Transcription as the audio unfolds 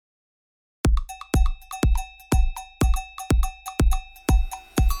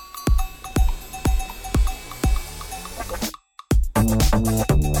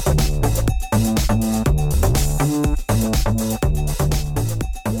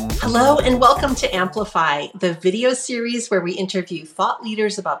Hello and welcome to Amplify, the video series where we interview thought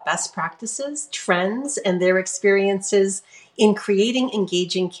leaders about best practices, trends, and their experiences in creating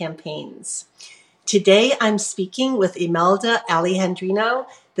engaging campaigns. Today, I'm speaking with Imelda Alejandrino,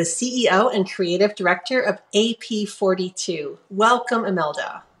 the CEO and Creative Director of AP42. Welcome,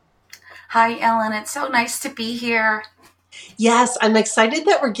 Imelda. Hi, Ellen. It's so nice to be here. Yes, I'm excited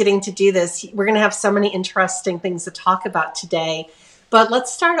that we're getting to do this. We're going to have so many interesting things to talk about today. But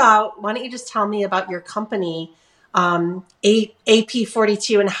let's start out. Why don't you just tell me about your company,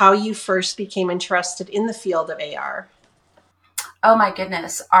 AP42, and how you first became interested in the field of AR? Oh my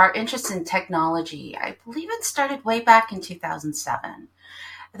goodness. Our interest in technology, I believe it started way back in 2007.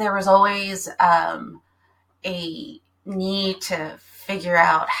 There was always a need to figure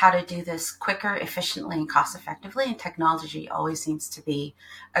out how to do this quicker, efficiently, and cost effectively. And technology always seems to be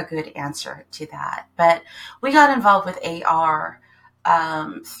a good answer to that. But we got involved with AR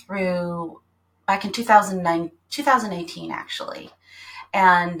through back in 2009, 2018, actually.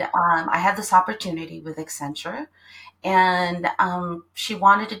 And I had this opportunity with Accenture, and she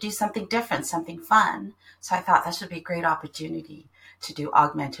wanted to do something different, something fun. So I thought this would be a great opportunity to do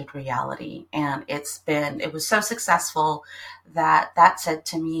augmented reality. And it was so successful that said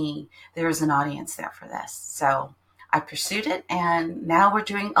to me, there's an audience there for this. So I pursued it, and now we're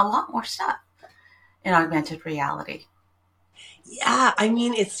doing a lot more stuff in augmented reality. Yeah, I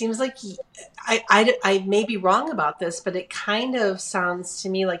mean, it seems like I may be wrong about this, but it kind of sounds to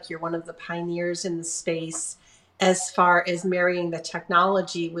me like you're one of the pioneers in the space as far as marrying the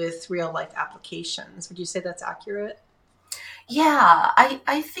technology with real life applications. Would you say that's accurate? Yeah,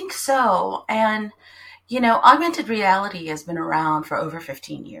 I think so. And, augmented reality has been around for over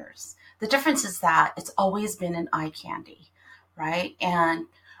 15 years. The difference is that it's always been an eye candy, right? And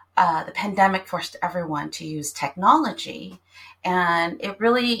the pandemic forced everyone to use technology, and it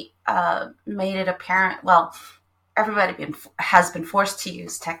really made it apparent. Well, has been forced to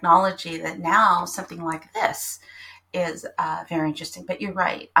use technology, that now something like this is very interesting. But you're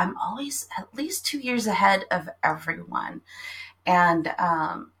right. I'm always at least 2 years ahead of everyone. And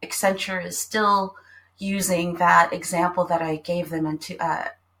Accenture is still using that example that I gave them in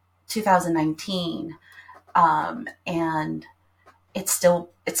 2019. And it's still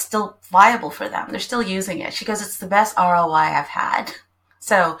viable for them. They're still using it. She goes, it's the best ROI I've had.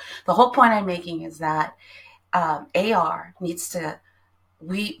 So the whole point I'm making is that AR needs to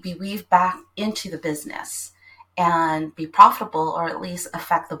be weaved back into the business and be profitable, or at least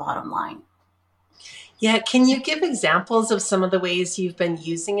affect the bottom line. Yeah, can you give examples of some of the ways you've been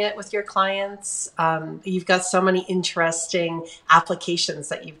using it with your clients? You've got so many interesting applications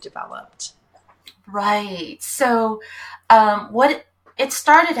that you've developed. Right. So, what it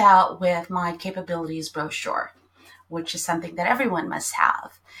started out with my capabilities brochure, which is something that everyone must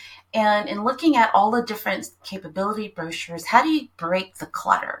have. And in looking at all the different capability brochures, how do you break the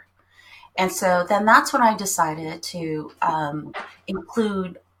clutter? And so then that's when I decided to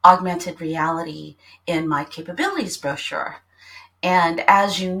include augmented reality in my capabilities brochure. And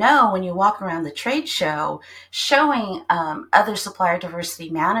as you know, when you walk around the trade show, showing other supplier diversity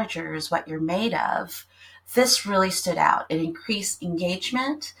managers what you're made of, this really stood out. It increased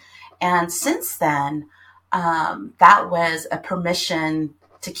engagement. And since then, that was a permission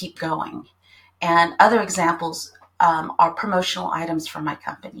to keep going. And other examples are promotional items from my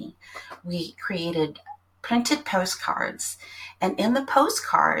company. We created printed postcards, and in the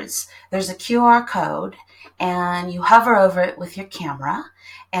postcards, there's a QR code, and you hover over it with your camera.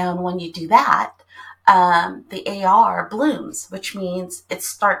 And when you do that, the AR blooms, which means it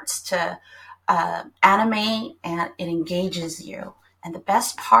starts to animate and it engages you. And the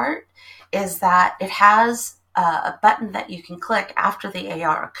best part is that it has a button that you can click after the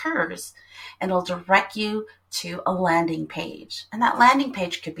AR occurs, and it'll direct you to a landing page. And that landing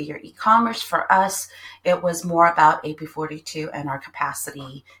page could be your e-commerce. For us, it was more about AP42 and our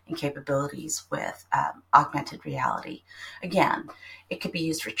capacity and capabilities with augmented reality. Again, it could be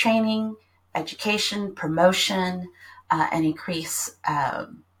used for training, education, promotion, and increase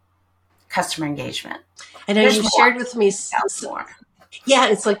customer engagement. I know There's you more. shared with me, More. yeah,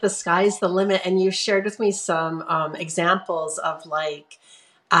 it's like the sky's the limit. And you shared with me some examples of like,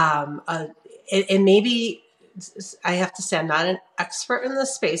 and maybe I have to say I'm not an expert in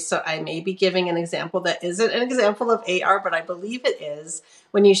this space, so I may be giving an example that isn't an example of AR, but I believe it is.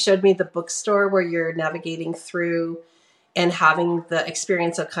 When you showed me the bookstore where you're navigating through and having the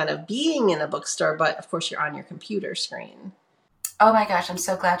experience of kind of being in a bookstore, but of course you're on your computer screen. Oh my gosh, I'm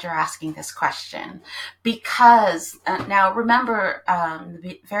so glad you're asking this question, because now remember,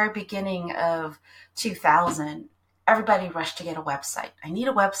 the very beginning of 2000, everybody rushed to get a website. I need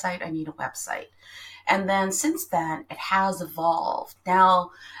a website. I need a website. And then since then, it has evolved.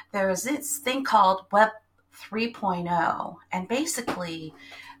 Now, there's this thing called Web 3.0. And basically,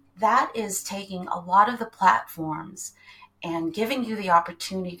 that is taking a lot of the platforms and giving you the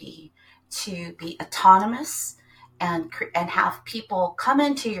opportunity to be autonomous and have people come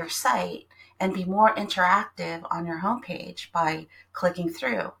into your site and be more interactive on your homepage by clicking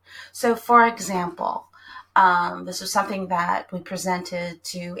through. So, for example, this was something that we presented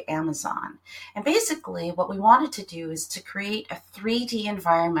to Amazon. And basically, what we wanted to do is to create a 3D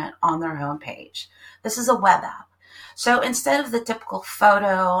environment on their homepage. This is a web app. So instead of the typical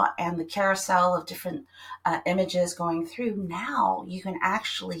photo and the carousel of different images going through, now you can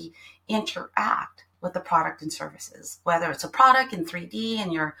actually interact with the product and services, whether it's a product in 3D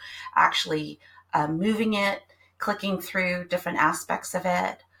and you're actually moving it, clicking through different aspects of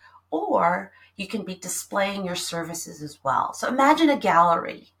it, or you can be displaying your services as well. So imagine a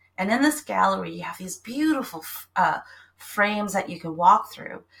gallery, and in this gallery, you have these beautiful frames that you can walk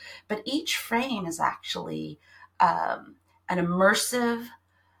through, but each frame is actually an immersive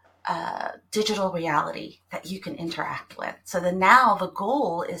digital reality that you can interact with. So then now the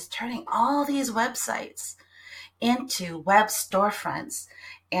goal is turning all these websites into web storefronts.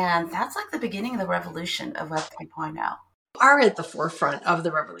 And that's like the beginning of the revolution of Web 3.0. Are at the forefront of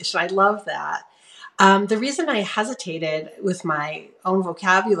the revolution. I love that. The reason I hesitated with my own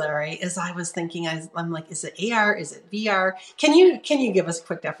vocabulary is I was thinking, I'm like, is it AR? Is it VR? Can you give us a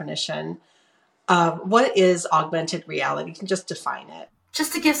quick definition of what is augmented reality? You can just define it.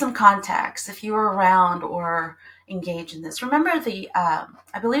 Just to give some context, if you were around or engaged in this, remember I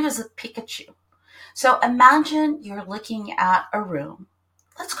believe it was a Pikachu. So imagine you're looking at a room.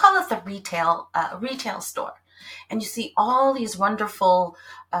 Let's call it the retail store. And you see all these wonderful,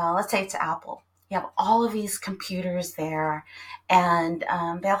 let's say it's Apple. You have all of these computers there, and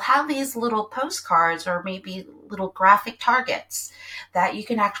they'll have these little postcards or maybe little graphic targets that you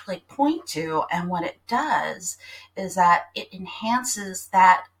can actually point to. And what it does is that it enhances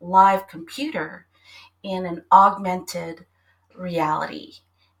that live computer in an augmented reality.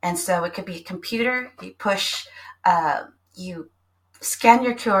 And so it could be a computer, you scan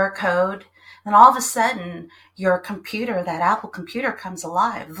your QR code, and all of a sudden, your computer, that Apple computer, comes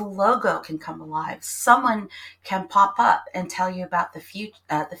alive. The logo can come alive. Someone can pop up and tell you about the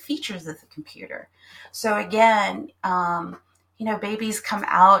features of the computer. So again, babies come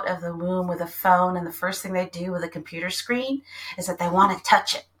out of the womb with a phone, and the first thing they do with a computer screen is that they want to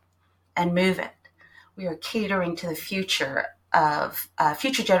touch it and move it. We are catering to the future of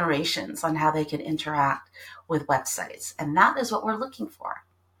future generations on how they can interact with websites. And that is what we're looking for.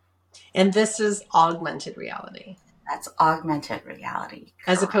 And this is augmented reality. That's augmented reality. Correct.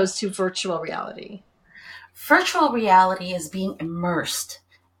 As opposed to virtual reality. Virtual reality is being immersed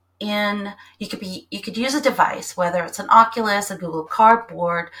in, you could use a device, whether it's an Oculus, a Google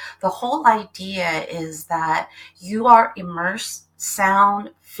Cardboard. The whole idea is that you are immersed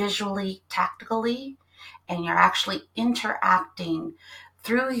sound, visually, tactically, and you're actually interacting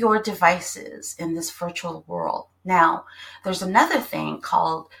through your devices in this virtual world. Now, there's another thing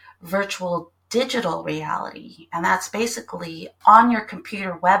called virtual digital reality, and that's basically on your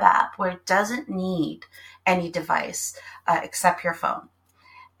computer web app where it doesn't need any device except your phone.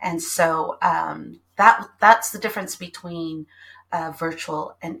 And so that's the difference between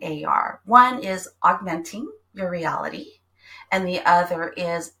virtual and AR. One is augmenting your reality, and the other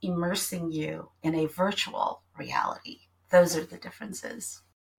is immersing you in a virtual reality. Those are the differences.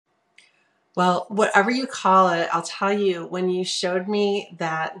 Well, whatever you call it, I'll tell you, when you showed me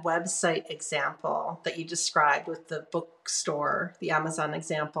that website example that you described with the bookstore, the Amazon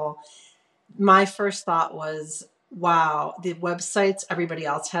example, my first thought was, wow, the websites everybody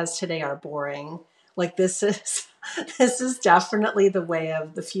else has today are boring. Like this is definitely the way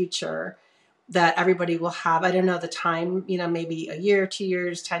of the future that everybody will have. I don't know the time, maybe a year, 2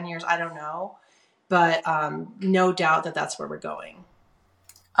 years, 10 years, I don't know. But no doubt that that's where we're going.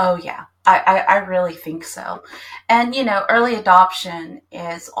 Oh, yeah, I really think so. And, early adoption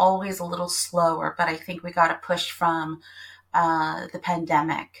is always a little slower, but I think we got to push from the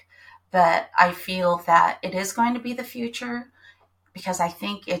pandemic. But I feel that it is going to be the future because I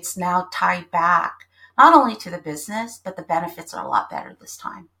think it's now tied back not only to the business, but the benefits are a lot better this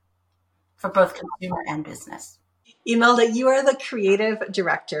time for both consumer and business. Imelda, you are the creative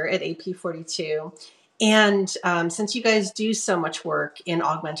director at AP42. And since you guys do so much work in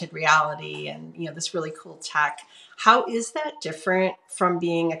augmented reality and this really cool tech, how is that different from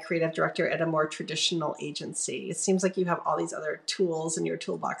being a creative director at a more traditional agency? It seems like you have all these other tools in your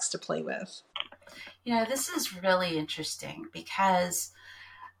toolbox to play with. This is really interesting because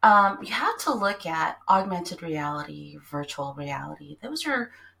you have to look at augmented reality, virtual reality. Those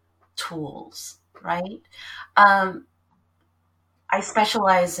are tools, right? Um, I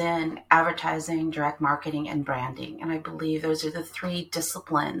specialize in advertising, direct marketing, and branding. And I believe those are the three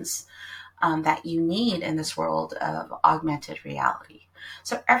disciplines that you need in this world of augmented reality.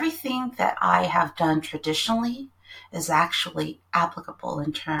 So everything that I have done traditionally is actually applicable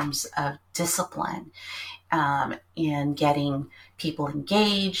in terms of discipline in getting people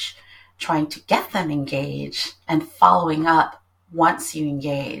engaged, trying to get them engaged, and following up once you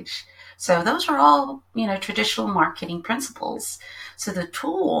engage. So those are all, traditional marketing principles. So the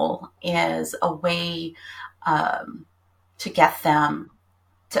tool is a way to get them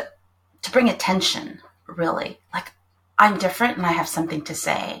to bring attention, really. Like, I'm different and I have something to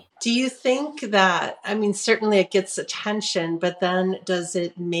say. Do you think that, certainly it gets attention, but then does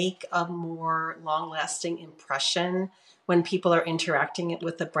it make a more long-lasting impression when people are interacting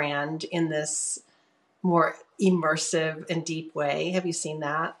with the brand in this more immersive and deep way? Have you seen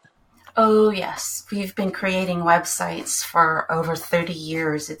that? Oh, yes. We've been creating websites for over 30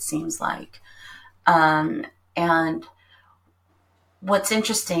 years, it seems like. And what's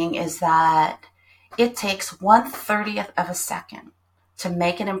interesting is that it takes 1/30th of a second to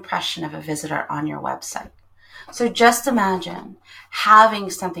make an impression of a visitor on your website. So just imagine having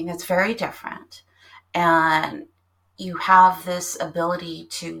something that's very different, and you have this ability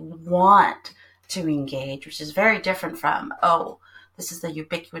to want to engage, which is very different from, oh, this is the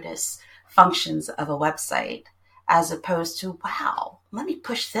ubiquitous functions of a website, as opposed to, wow, let me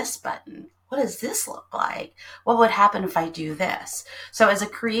push this button. What does this look like? What would happen if I do this? So as a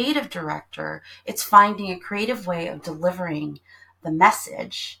creative director, it's finding a creative way of delivering the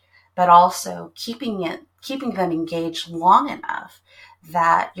message, but also keeping them engaged long enough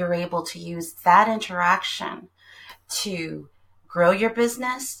that you're able to use that interaction to grow your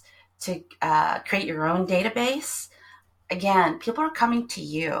business, to create your own database. Again, people are coming to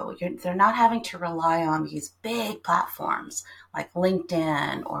you. They're not having to rely on these big platforms like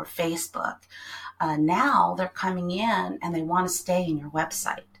LinkedIn or Facebook. Now they're coming in and they want to stay in your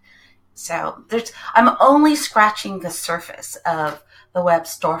website. So I'm only scratching the surface of the web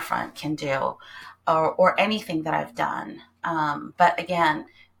storefront can do, or anything that I've done. But again,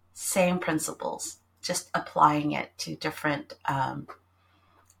 same principles, just applying it to different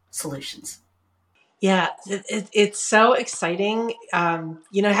solutions. Yeah, it's so exciting.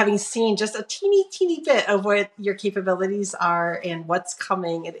 Having seen just a teeny bit of what your capabilities are and what's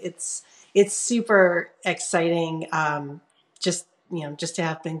coming, it's super exciting. Just to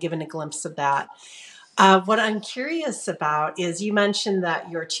have been given a glimpse of that. What I'm curious about is you mentioned that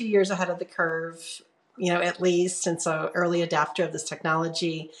you're 2 years ahead of the curve, at least, and so early adapter of this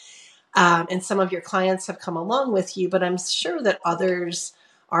technology. And some of your clients have come along with you, but I'm sure that others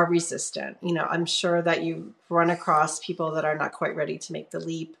are resistant. I'm sure that you run across people that are not quite ready to make the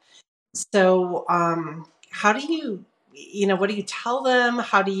leap. So, how do what do you tell them?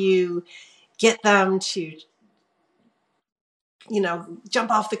 How do you get them to,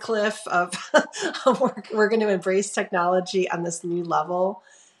 jump off the cliff of we're going to embrace technology on this new level?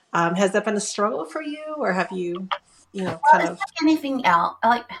 Has that been a struggle for you, or have you, kind It's of? like anything else.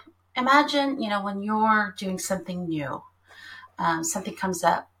 Like, imagine, when you're doing something new, something comes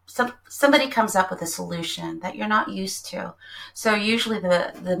up. Somebody comes up with a solution that you're not used to. So usually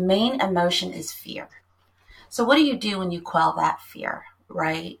the main emotion is fear. So what do you do when you quell that fear,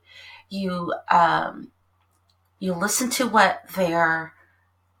 right? You you listen to what they're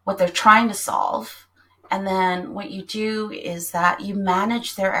trying to solve, and then what you do is that you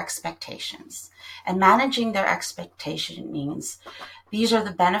manage their expectations. And managing their expectation means these are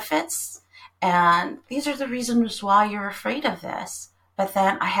the benefits and these are the reasons why you're afraid of this. But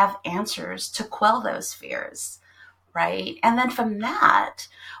then I have answers to quell those fears, right? And then from that,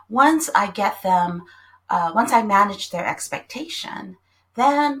 once I get them, once I manage their expectation,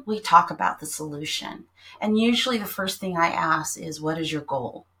 then we talk about the solution. And usually the first thing I ask is, what is your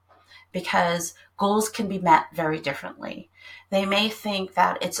goal? Because goals can be met very differently. They may think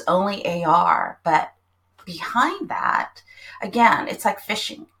that it's only AR, but behind that, again, it's like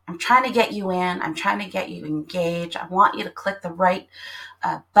fishing. I'm trying to get you in. I'm trying to get you engaged. I want you to click the right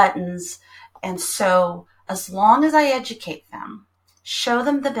buttons. And so as long as I educate them, show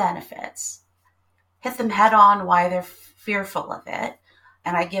them the benefits, hit them head on why they're fearful of it,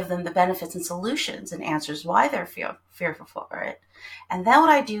 and I give them the benefits and solutions and answers why they're fearful for it. And then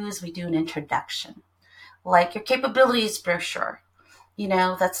what I do is we do an introduction, like your capabilities brochure.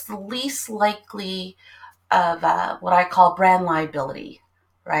 That's the least likely of what I call brand liability,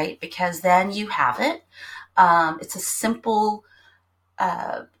 right? Because then you have it. It's a simple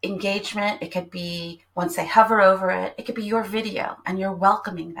engagement. It could be once they hover over it, it could be your video and you're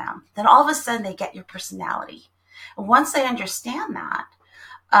welcoming them. Then all of a sudden they get your personality. And once they understand that,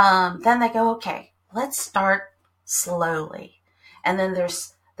 then they go, okay, let's start slowly. And then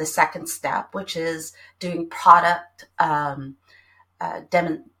there's the second step, which is doing product demo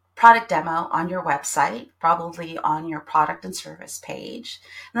on your website, probably on your product and service page.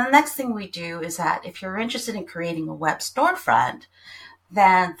 And the next thing we do is that if you're interested in creating a web storefront,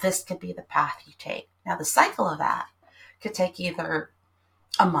 then this could be the path you take. Now, the cycle of that could take either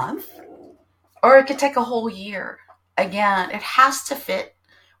a month or it could take a whole year. Again, it has to fit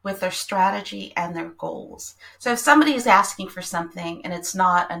with their strategy and their goals. So if somebody is asking for something and it's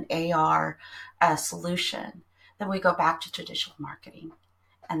not an AR solution, then we go back to traditional marketing.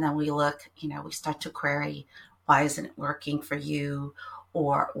 And then we look, we start to query, why isn't it working for you?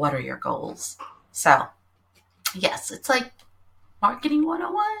 Or what are your goals? So yes, it's like Marketing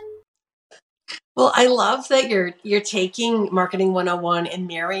 101. Well, I love that you're taking Marketing 101 and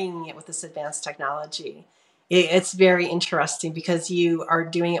marrying it with this advanced technology. It's very interesting because you are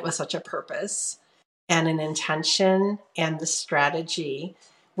doing it with such a purpose and an intention and the strategy,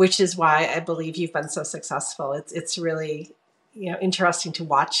 which is why I believe you've been so successful. It's really, interesting to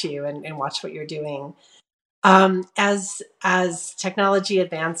watch you and watch what you're doing. As technology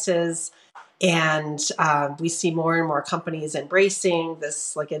advances and we see more and more companies embracing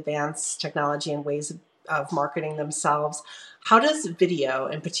this like advanced technology and ways of marketing themselves, how does video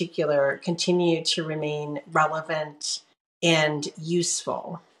in particular continue to remain relevant and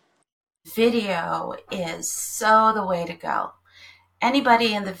useful? Video is so the way to go.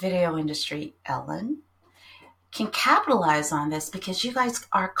 Anybody in the video industry, Ellen, can capitalize on this because you guys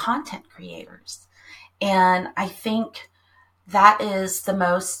are content creators. And I think that is the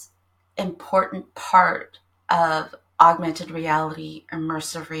most important part of augmented reality,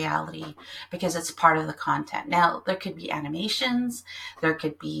 immersive reality, because it's part of the content. Now, there could be animations, there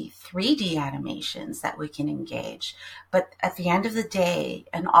could be 3D animations that we can engage. But at the end of the day,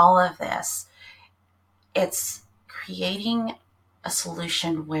 in all of this, it's creating a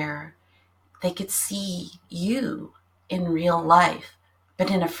solution where they could see you in real life, but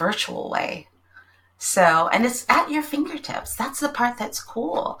in a virtual way. So, and it's at your fingertips. That's the part that's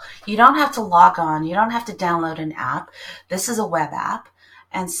cool. You don't have to log on. You don't have to download an app. This is a web app.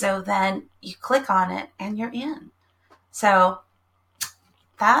 And so then you click on it and you're in. So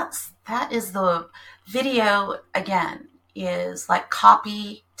that is the video, again, is like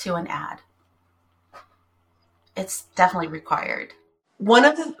copy to an ad. It's definitely required. One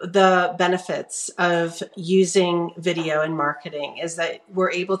of the benefits of using video in marketing is that we're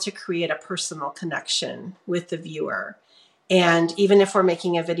able to create a personal connection with the viewer. And even if we're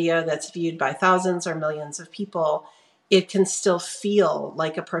making a video that's viewed by thousands or millions of people, it can still feel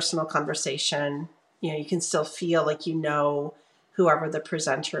like a personal conversation. You can still feel like whoever the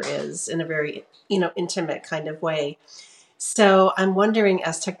presenter is in a very, intimate kind of way. So I'm wondering,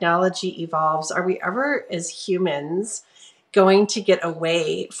 as technology evolves, are we ever, as humans, going to get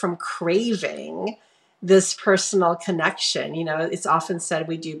away from craving this personal connection? It's often said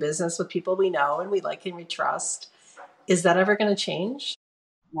we do business with people we know and we like and we trust. Is that ever going to change?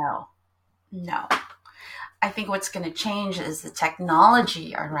 No. I think what's going to change is the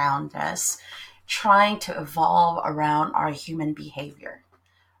technology around us trying to evolve around our human behavior,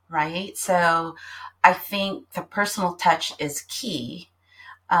 right? So I think the personal touch is key.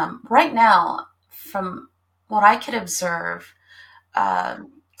 Right now, from what I could observe,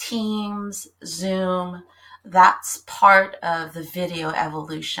 Teams, Zoom, that's part of the video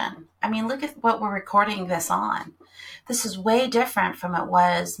evolution. I mean, look at what we're recording this on. This is way different from it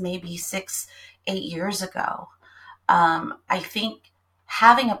was maybe 6-8 years ago. I think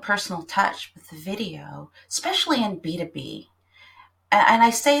having a personal touch with the video, especially in B2B, and I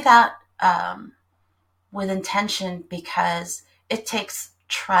say that with intention because it takes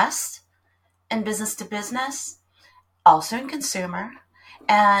trust in business to business, also in consumer.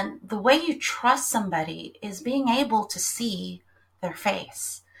 And the way you trust somebody is being able to see their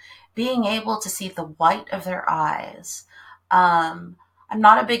face, being able to see the white of their eyes. I'm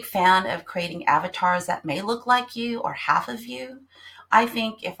not a big fan of creating avatars that may look like you or half of you. I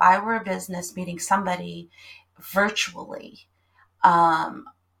think if I were a business meeting somebody virtually, I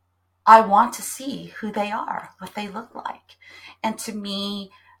want to see who they are, what they look like. And to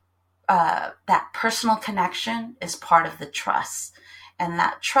me, that personal connection is part of the trust. And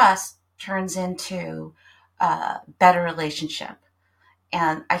that trust turns into a better relationship.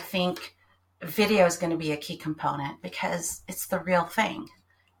 And I think video is going to be a key component because it's the real thing.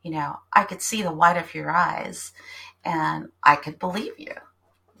 I could see the white of your eyes and I could believe you,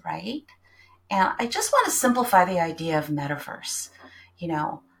 right? And I just want to simplify the idea of metaverse.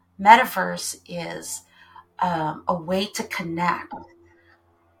 Metaverse is a way to connect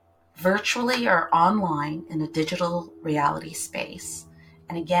virtually or online in a digital reality space.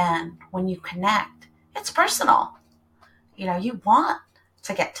 And again, when you connect, it's personal. You want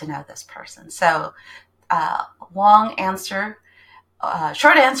to get to know this person. So, uh, long answer,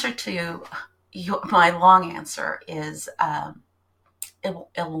 short answer to my long answer is it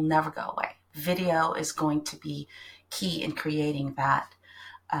will never go away. Video is going to be key in creating that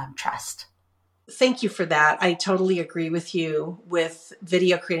trust. Thank you for that. I totally agree with you with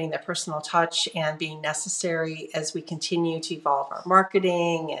video creating that personal touch and being necessary as we continue to evolve our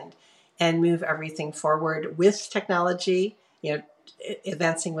marketing and move everything forward with technology,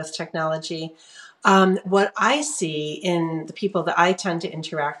 advancing with technology. What I see in the people that I tend to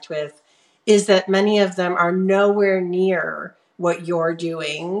interact with is that many of them are nowhere near what you're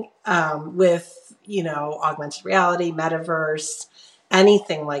doing with, augmented reality, metaverse,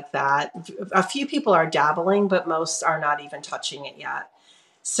 anything like that. A few people are dabbling, but most are not even touching it yet.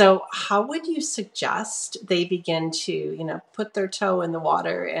 So how would you suggest they begin to, put their toe in the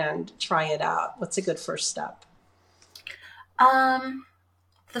water and try it out? What's a good first step? Um,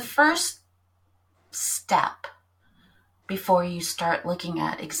 the first step before you start looking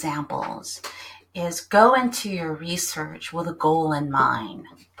at examples is go into your research with a goal in mind.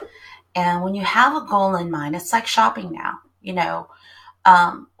 And when you have a goal in mind, it's like shopping now.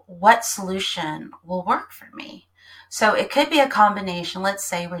 What solution will work for me? So it could be a combination. Let's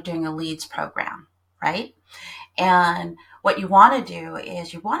say we're doing a leads program, right? And what you want to do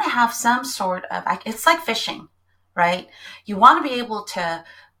is you want to have some sort of, it's like fishing, right? You want to be able to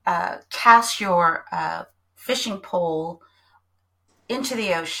cast your fishing pole into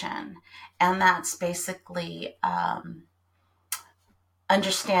the ocean. And that's basically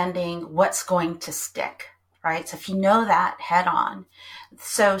understanding what's going to stick, right? So if you know that head on.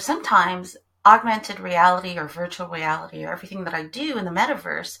 So sometimes augmented reality or virtual reality or everything that I do in the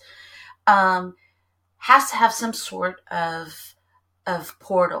metaverse has to have some sort of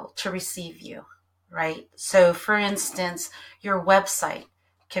portal to receive you, right? So for instance, your website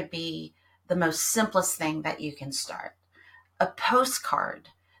could be the most simplest thing that you can start. A postcard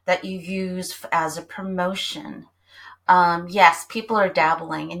that you use as a promotion. Yes, people are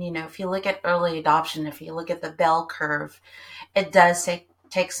dabbling. And, if you look at early adoption, if you look at the bell curve, it does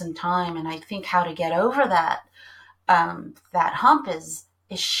take some time. And I think how to get over that hump is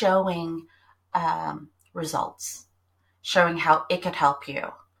showing results, showing how it could help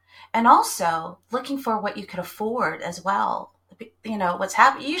you. And also looking for what you could afford as well.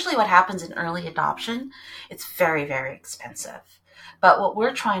 Usually what happens in early adoption, it's very, very expensive. But what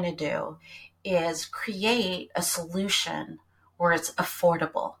we're trying to do is create a solution where it's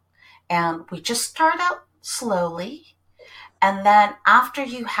affordable. And we just start out slowly. And then after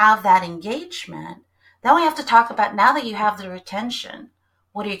you have that engagement, then we have to talk about, now that you have the retention,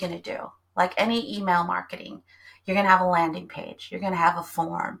 what are you going to do? Like any email marketing, you're going to have a landing page, you're going to have a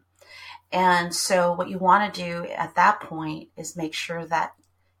form. And so what you want to do at that point is make sure that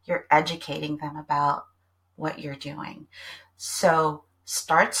you're educating them about what you're doing. So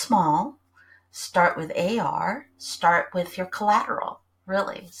start small, start with AR, start with your collateral,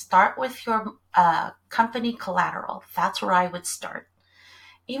 really. Start with your company collateral. That's where I would start.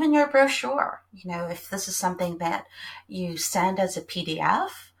 Even your brochure, if this is something that you send as a PDF,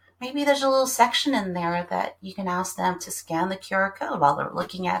 maybe there's a little section in there that you can ask them to scan the QR code while they're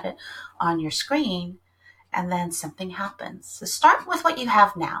looking at it on your screen, and then something happens. So start with what you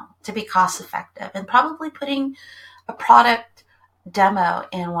have now to be cost effective, and probably putting a product demo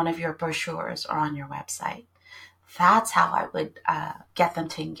in one of your brochures or on your website. That's how I would get them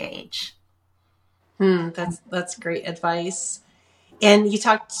to engage. That's great advice. And you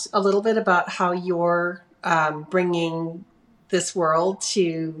talked a little bit about how you're bringing this world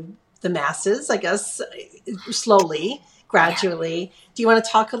to the masses, I guess, slowly, gradually. Yeah. Do you want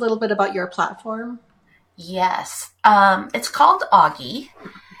to talk a little bit about your platform? Yes. It's called Augie.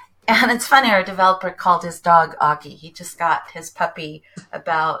 And it's funny, our developer called his dog Augie. He just got his puppy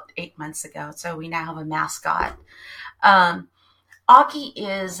about 8 months ago. So we now have a mascot. Augie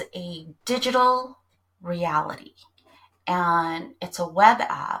is a digital reality. And it's a web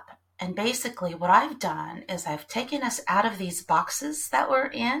app. And basically what I've done is I've taken us out of these boxes that we're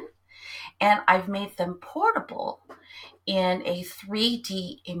in, and I've made them portable in a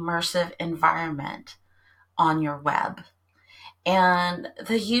 3D immersive environment on your web. And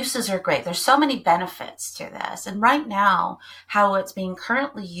the uses are great. There's so many benefits to this. And right now, how it's being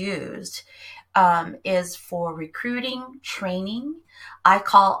currently used is for recruiting, training. I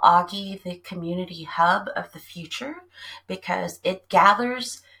call Augie the community hub of the future because it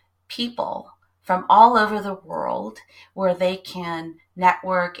gathers people from all over the world where they can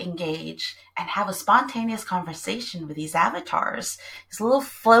network, engage, and have a spontaneous conversation with these avatars, these little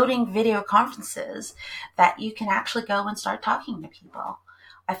floating video conferences that you can actually go and start talking to people.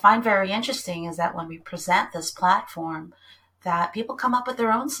 I find very interesting is that when we present this platform, that people come up with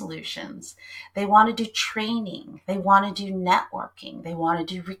their own solutions. They want to do training. They want to do networking. They want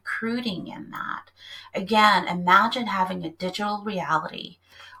to do recruiting in that. Again, imagine having a digital reality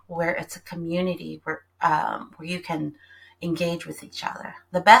where it's a community where you can engage with each other.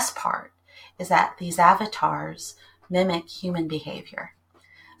 The best part is that these avatars mimic human behavior.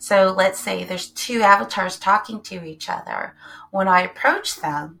 So let's say there's two avatars talking to each other. When I approach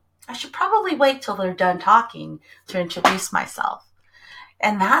them, I should probably wait till they're done talking to introduce myself.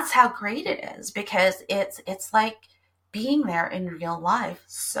 And that's how great it is because it's like being there in real life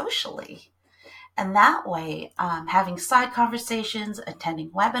socially. And that way, having side conversations, attending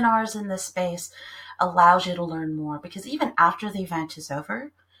webinars in this space allows you to learn more because even after the event is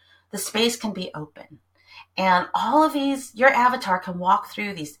over, the space can be open. And all of these, your avatar can walk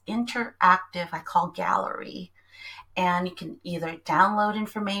through these interactive, I call gallery, and you can either download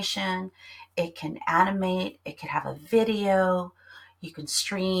information, it can animate, it can have a video, you can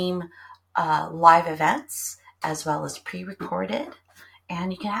stream live events as well as pre-recorded,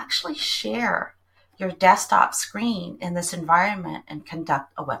 and you can actually share your desktop screen in this environment and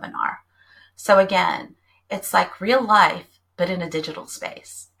conduct a webinar. So again, it's like real life, but in a digital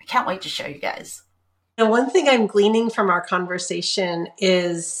space. I can't wait to show you guys. And one thing I'm gleaning from our conversation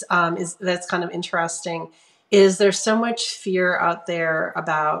is that's kind of interesting, is there's so much fear out there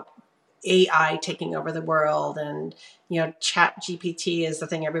about AI taking over the world, and Chat GPT is the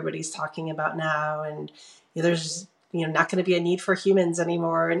thing everybody's talking about now, and there's not going to be a need for humans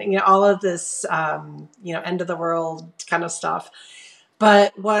anymore, and all of this end of the world kind of stuff.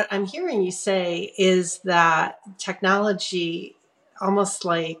 But what I'm hearing you say is that technology almost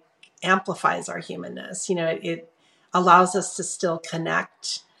like amplifies our humanness. It allows us to still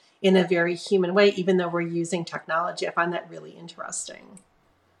connect in a very human way, even though we're using technology. I find that really interesting.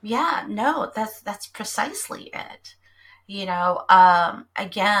 Yeah, no, that's precisely it.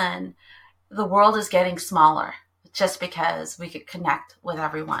 Again, the world is getting smaller just because we could connect with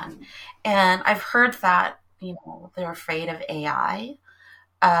everyone. And I've heard that, they're afraid of AI.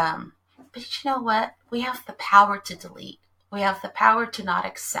 But you know what? We have the power to delete. We have the power to not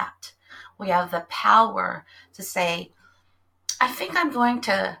accept. We have the power to say, I think I'm going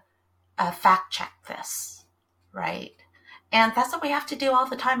to fact check this, right? And that's what we have to do all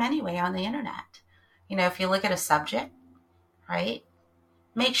the time anyway on the internet. If you look at a subject, right,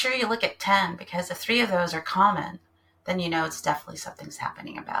 make sure you look at 10 because if 3 of those are common, then it's definitely something's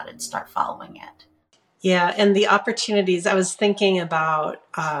happening about it. Start following it. Yeah, and the opportunities, I was thinking about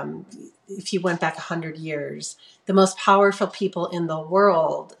if you went back 100 years, the most powerful people in the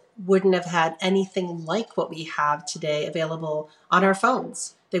world wouldn't have had anything like what we have today available on our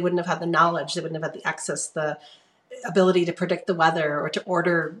phones. They wouldn't have had the knowledge, they wouldn't have had the access, the ability to predict the weather or to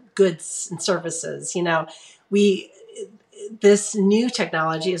order goods and services. This new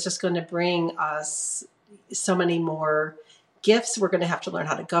technology is just going to bring us so many more gifts. We're going to have to learn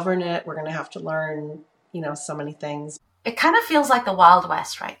how to govern it. We're going to have to learn so many things. It kind of feels like the Wild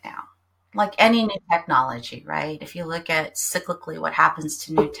West right now, like any new technology, right? If you look at cyclically what happens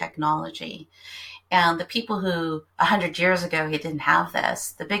to new technology, and the people who 100 years ago he didn't have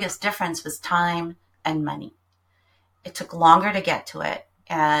this, the biggest difference was time and money. It took longer to get to it,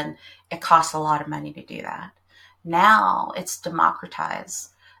 and it costs a lot of money to do that. Now it's democratized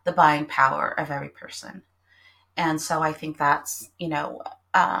the buying power of every person. And so I think that's,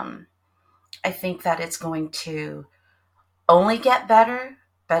 I think that it's going to only get better,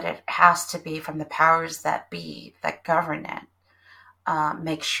 but it has to be from the powers that be that govern it.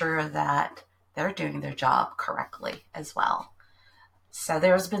 Make sure that they're doing their job correctly as well. So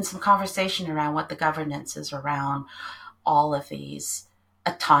there's been some conversation around what the governance is around all of these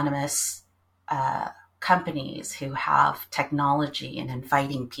autonomous companies who have technology and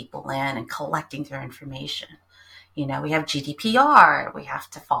inviting people in and collecting their information. We have GDPR we have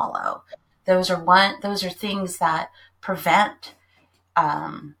to follow. Those are things that prevent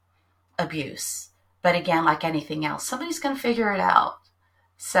abuse. But again, like anything else, somebody's going to figure it out.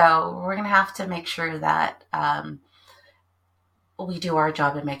 So we're going to have to make sure that we do our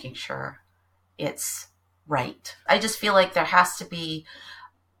job in making sure it's right. I just feel like there has to be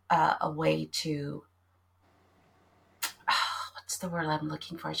a way to, what's the word I'm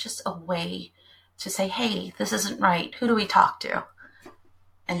looking for? It's just a way to say, hey, this isn't right. Who do we talk to?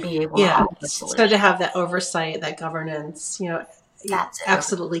 And be able to Yeah. offer a So solution. to have that oversight, that governance, That's it.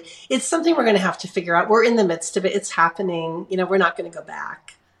 absolutely. It's something we're going to have to figure out. We're in the midst of it. It's happening. We're not going to go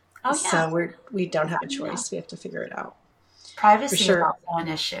back. Oh, yeah. So we don't have a Yeah. choice. We have to figure it out for Privacy is sure. also an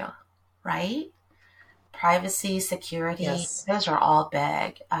issue, right? Privacy, security, Yes. those are all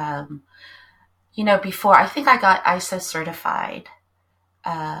big. Before I think I got ISO certified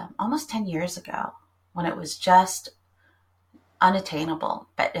almost 10 years ago when it was just unattainable,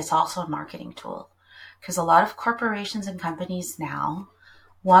 but it's also a marketing tool because a lot of corporations and companies now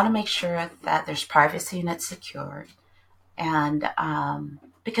want to make sure that there's privacy and it's secured, and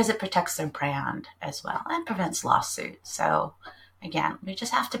because it protects their brand as well and prevents lawsuits. So again, we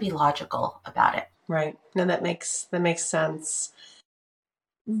just have to be logical about it. Right. No, that makes sense.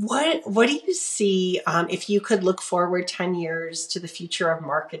 What do you see if you could look forward 10 years to the future of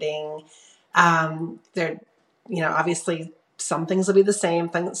marketing? There, obviously some things will be the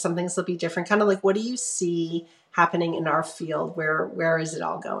same, some things will be different. Kind of like, what do you see happening in our field? Where is it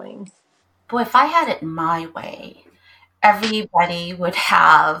all going? Boy, if I had it my way, everybody would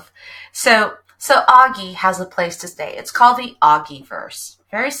have. So Augie has a place to stay. It's called the Augieverse.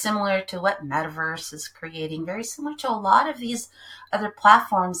 Very similar to what Metaverse is creating, very similar to a lot of these other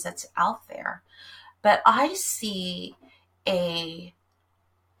platforms that's out there. But I see a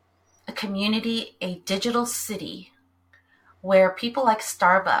community, a digital city where people like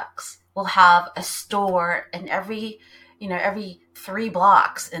Starbucks will have a store in every 3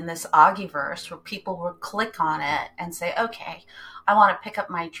 blocks in this Augieverse where people will click on it and say, okay, I want to pick up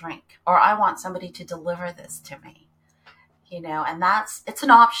my drink, or I want somebody to deliver this to me. And it's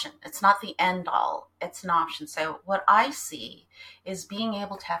an option. It's not the end all. It's an option. So what I see is being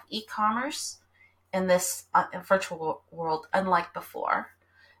able to have e-commerce in this virtual world, unlike before,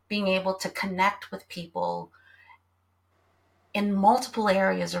 being able to connect with people in multiple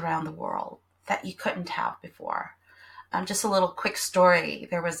areas around the world that you couldn't have before. Just a little quick story.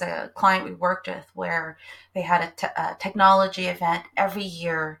 There was a client we worked with where they had a technology event every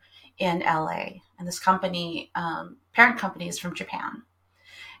year in LA. And this company, parent company, is from Japan.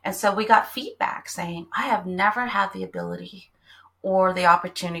 And so we got feedback saying, I have never had the ability or the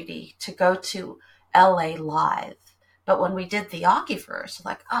opportunity to go to LA live. But when we did the Augieverse,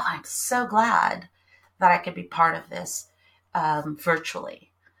 like, oh, I'm so glad that I could be part of this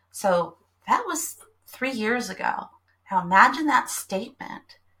virtually. So that was 3 years ago. Now imagine that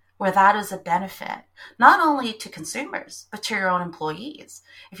statement where that is a benefit, not only to consumers, but to your own employees.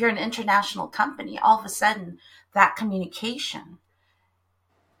 If you're an international company, all of a sudden that communication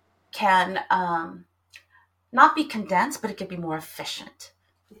can not be condensed, but it could be more efficient,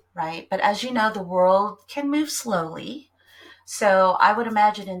 right? But as you know, the world can move slowly. So I would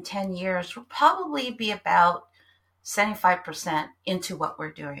imagine in 10 years, we'll probably be about 75% into what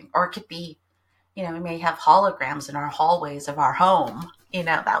we're doing. Or it could be, we may have holograms in our hallways of our home.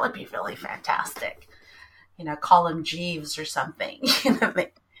 That would be really fantastic. Call them Jeeves or something.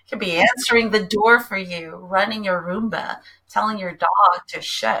 They could be answering the door for you, running your Roomba, telling your dog to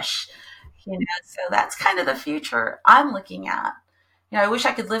shush. So that's kind of the future I'm looking at. I wish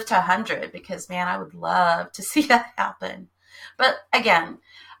I could live to 100 because, man, I would love to see that happen. But again,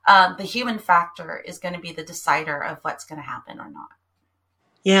 the human factor is going to be the decider of what's going to happen or not.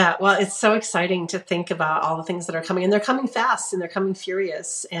 Yeah, well, it's so exciting to think about all the things that are coming, and they're coming fast and they're coming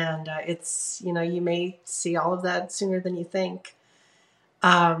furious. And it's, you may see all of that sooner than you think.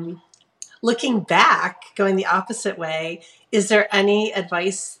 Looking back, going the opposite way, is there any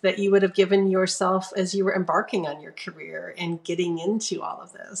advice that you would have given yourself as you were embarking on your career and getting into all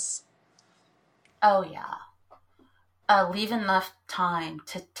of this? Oh, yeah. Leave enough time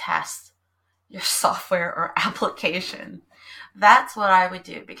to test your software or application. That's what I would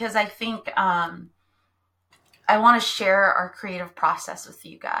do, because I think I want to share our creative process with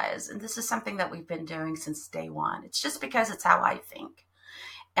you guys. And this is something that we've been doing since day one. It's just because it's how I think.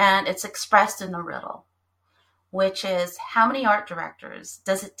 And it's expressed in a riddle, which is, how many art directors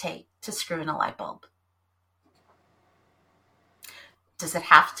does it take to screw in a light bulb? Does it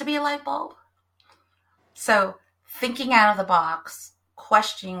have to be a light bulb? So thinking out of the box,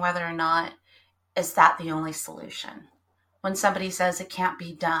 questioning whether or not is that the only solution. When somebody says it can't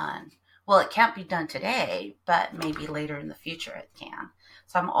be done, well, it can't be done today, but maybe later in the future it can.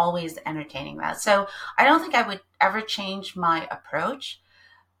 So I'm always entertaining that. So I don't think I would ever change my approach,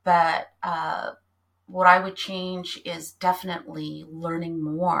 but what I would change is definitely learning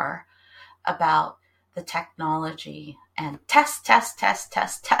more about the technology and test, test, test,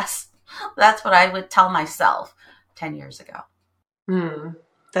 test, test. That's what I would tell myself 10 years ago.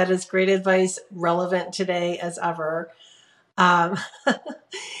 That is great advice, relevant today as ever.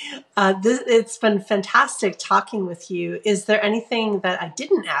 It's been fantastic talking with you. Is there anything that I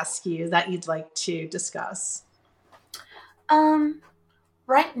didn't ask you that you'd like to discuss?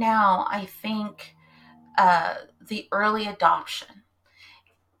 Right now, I think the early adoption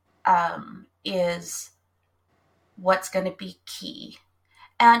is what's going to be key.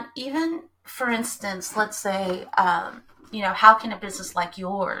 And even, for instance, let's say, how can a business like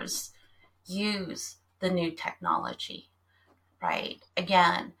yours use the new technology, right?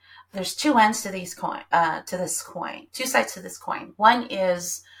 Again, there's two ends to this coin, two sides to this coin. One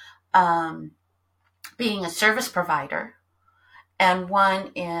is being a service provider, and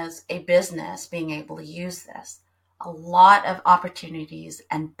one is a business being able to use this. A lot of opportunities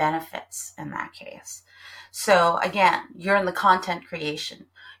and benefits in that case. So again, you're in the content creation.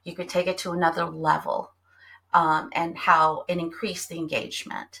 You could take it to another level and increase the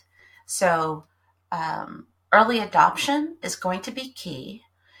engagement. So early adoption is going to be key.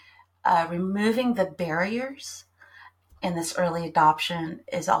 Removing the barriers in this early adoption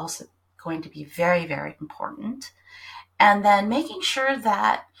is also going to be very, very important. And then making sure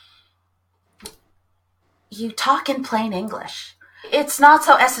that you talk in plain English. It's not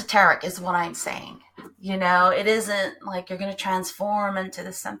so esoteric is what I'm saying. It isn't like you're going to transform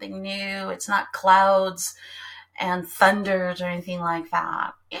into something new. It's not clouds and thunders or anything like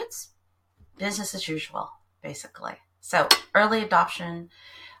that. It's business as usual, basically. So early adoption,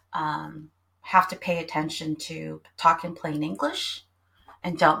 have to pay attention to talk in plain English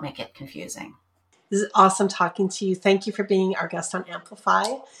and don't make it confusing. This is awesome talking to you. Thank you for being our guest on Amplify.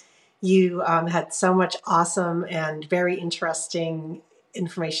 You had so much awesome and very interesting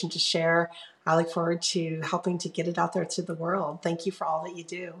information to share. I look forward to helping to get it out there to the world. Thank you for all that you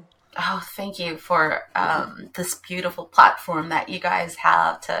do. Oh, thank you for this beautiful platform that you guys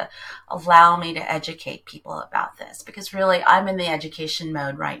have to allow me to educate people about this. Because really, I'm in the education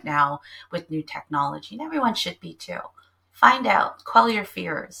mode right now with new technology, and everyone should be too. Find out, quell your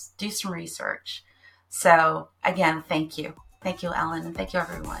fears, do some research. So again, thank you. Thank you, Ellen, and thank you,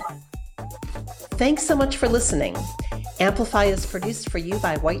 everyone. Thanks so much for listening. Amplify is produced for you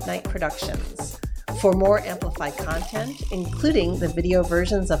by White Knight Productions. For more Amplify content, including the video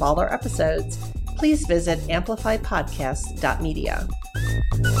versions of all our episodes, please visit amplifypodcast.media.